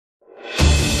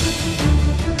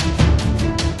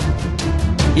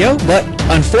Yo, but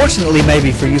unfortunately, maybe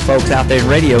for you folks out there in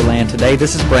Radio Land today,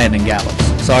 this is Brandon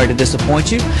Gallups. Sorry to disappoint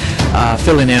you.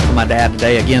 Filling in for my dad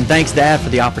today. Again, thanks, Dad, for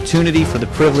the opportunity, for the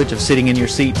privilege of sitting in your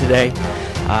seat today.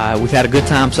 We've had a good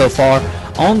time so far.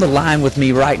 On the line with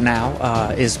me right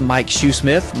now is Mike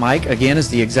Shoesmith. Mike, again, is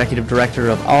the executive director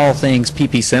of all things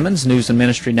ppsimmons, News and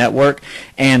Ministry Network.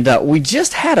 And we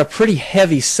just had a pretty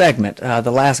heavy segment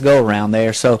the last go-around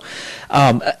there. So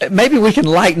maybe we can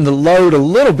lighten the load a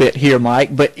little bit here,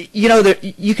 Mike. But, you know,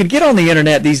 you can get on the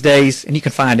Internet these days and you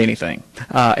can find anything.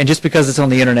 And just because it's on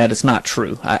the Internet, it's not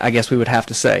true, I guess we would have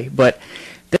to say. But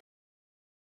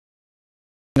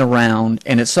around,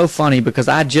 and it's so funny because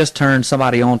I just turned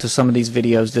somebody on to some of these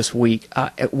videos this week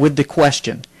with the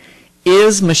question,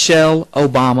 is Michelle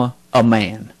Obama a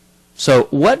man? So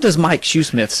what does Mike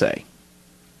Shoesmith say?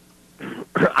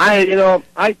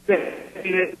 I think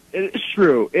it is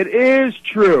true. It is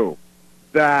true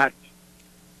that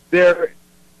there's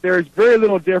very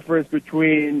little difference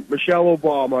between Michelle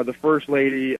Obama, the First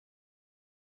Lady,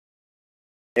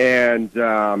 and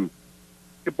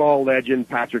basketball legend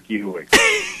Patrick Ewing.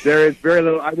 There is very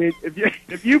little. I mean,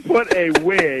 if you put a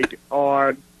wig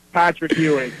on Patrick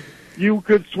Ewing, you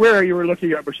could swear you were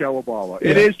looking at Michelle Obama. Yeah.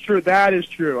 It is true. That is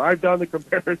true. I've done the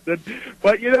comparison.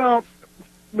 But, you know,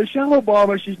 Michelle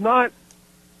Obama, she's not,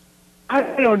 I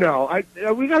don't know.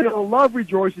 We got to love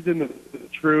rejoices in the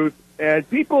truth. And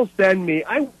people send me,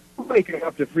 I'm waking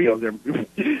up to free of them.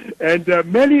 And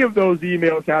many of those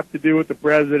emails have to do with the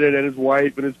president and his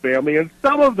wife and his family. And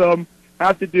some of them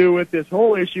have to do with this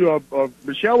whole issue of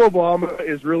Michelle Obama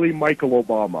is really Michael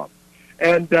Obama.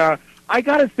 And I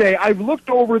got to say, I've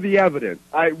looked over the evidence.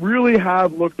 I really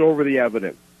have looked over the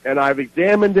evidence. And I've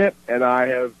examined it, and I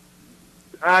have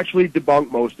actually debunked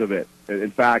most of it.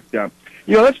 In fact, you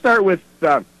know, let's start with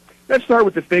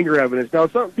the finger evidence. Now,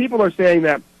 some people are saying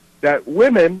that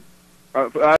women,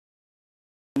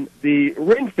 the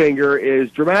ring finger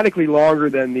is dramatically longer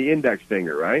than the index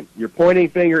finger, right? Your pointing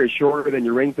finger is shorter than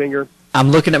your ring finger. I'm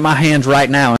looking at my hands right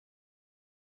now.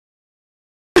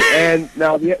 And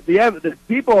now the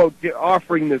people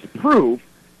offering this proof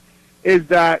is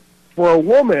that for a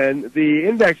woman, the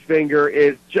index finger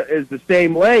is the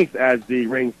same length as the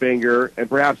ring finger and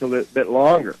perhaps a little bit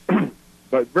longer,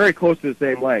 but very close to the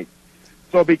same length.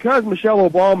 So because Michelle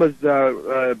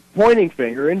Obama's pointing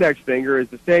finger, index finger, is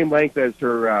the same length as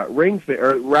her ring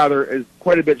finger, or rather is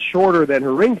quite a bit shorter than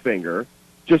her ring finger,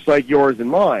 just like yours and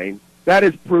mine, that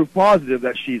is proof positive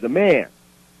that she's a man.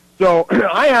 So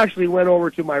I actually went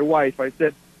over to my wife. I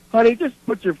said, honey, just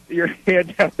put your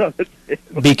hand down on the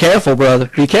table. Be careful, brother.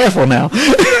 Be careful now.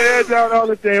 Put your hand down on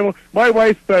the table. My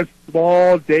wife has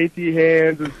small, dainty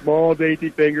hands and small, dainty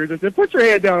fingers. I said, put your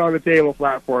hand down on the table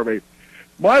flat for me.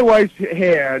 My wife's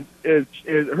hand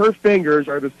her fingers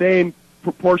are the same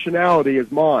proportionality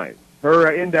as mine.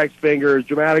 Her index finger is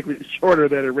dramatically shorter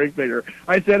than her ring finger.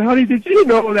 I said, honey, did you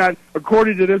know that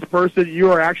according to this person,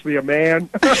 you are actually a man?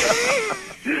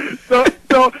 So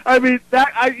I mean,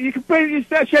 you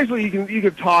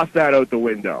can toss that out the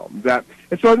window.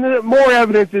 And so more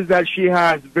evidence is that she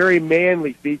has very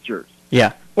manly features.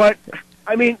 Yeah. But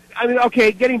I mean,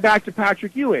 okay. Getting back to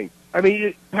Patrick Ewing. I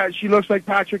mean, she looks like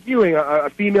Patrick Ewing,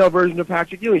 a female version of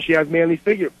Patrick Ewing. She has manly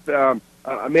figure, a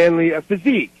manly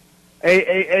physique,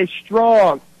 a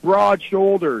strong, broad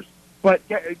shoulders. But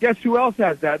guess who else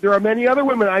has that? There are many other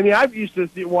women. I mean, I've used to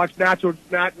watch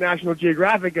National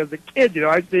Geographic as a kid. You know,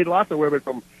 I've seen lots of women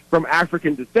from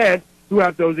African descent who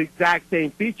have those exact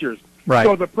same features. Right.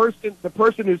 So the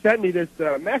person who sent me this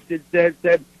message said,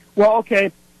 well,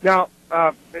 okay, now.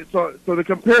 So the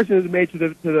comparison is made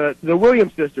to the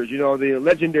Williams sisters, you know, the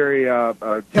legendary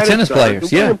tennis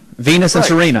players, yeah, Venus and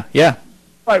Serena, yeah.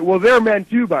 Right. Well, they're men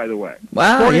too, by the way.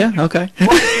 Wow. Yeah. Okay.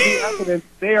 According to the evidence,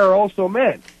 they are also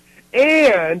men,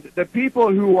 and the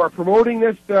people who are promoting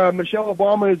this Michelle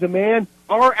Obama as a man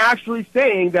are actually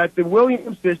saying that the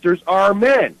Williams sisters are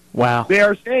men. Wow. They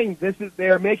are saying they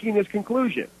are making this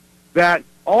conclusion that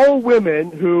all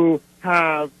women who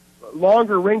have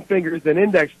longer ring fingers than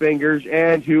index fingers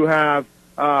and who have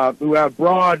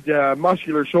broad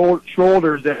muscular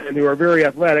shoulders and who are very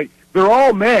athletic, they're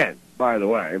all men, by the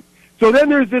way. So then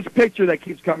there's this picture that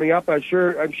keeps coming up. I'm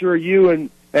sure you and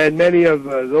many of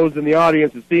those in the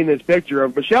audience have seen this picture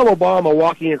of Michelle Obama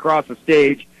walking across the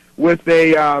stage with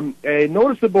a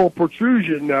noticeable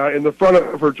protrusion in the front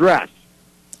of her dress.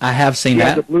 I have seen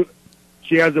that.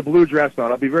 She has a blue dress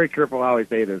on. I'll be very careful how I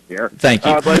say this here. Thank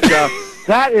you. But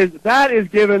that is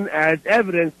given as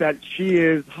evidence that she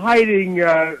is hiding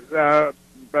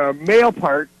male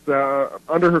parts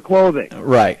under her clothing.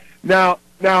 Right. Now,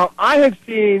 Now, I have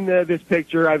seen this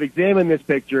picture. I've examined this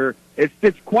picture. It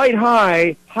sits quite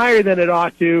high, higher than it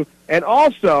ought to. And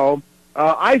also,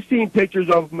 I've seen pictures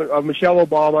of Michelle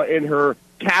Obama in her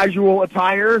casual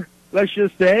attire, let's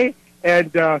just say.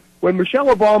 And when Michelle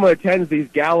Obama attends these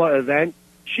gala events,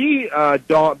 she,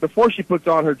 before she puts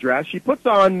on her dress, she puts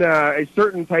on a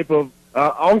certain type of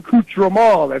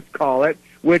accoutrement, let's call it,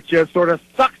 which sort of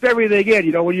sucks everything in.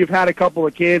 You know, when you've had a couple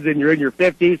of kids and you're in your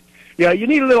 50s, you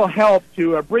need a little help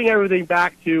to bring everything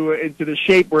back into the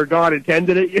shape where God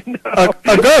intended it. You know?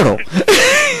 A girdle.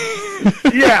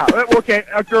 Yeah, okay,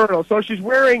 a girdle. So she's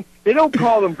wearing. They don't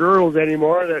call them girdles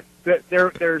anymore. They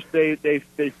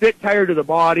fit tighter to the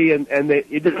body, and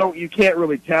you can't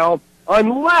really tell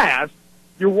unless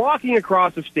you're walking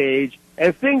across a stage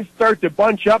and things start to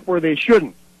bunch up where they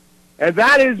shouldn't. And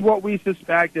that is what we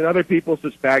suspect, and other people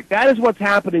suspect. That is what's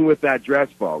happening with that dress,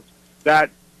 folks. That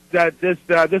this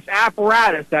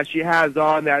apparatus that she has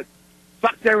on that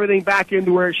sucks everything back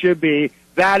into where it should be,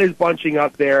 that is bunching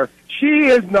up there. She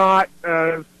is not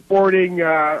sporting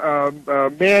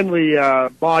manly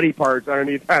body parts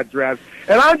underneath that dress.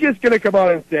 And I'm just going to come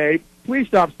out and say, please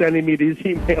stop sending me these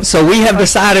emails. So we have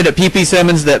decided at PP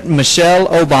Simmons that Michelle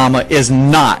Obama is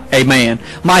not a man.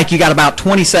 Mike, you got about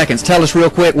 20 seconds. Tell us real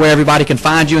quick where everybody can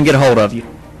find you and get a hold of you.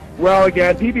 Well,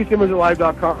 again,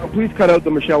 ppsimmons@live.com. Please cut out the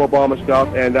Michelle Obama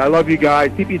stuff, and I love you guys.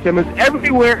 PP Simmons,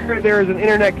 everywhere there is an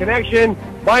internet connection.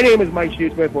 My name is Mike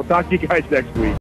Shoesmith. We'll talk to you guys next week.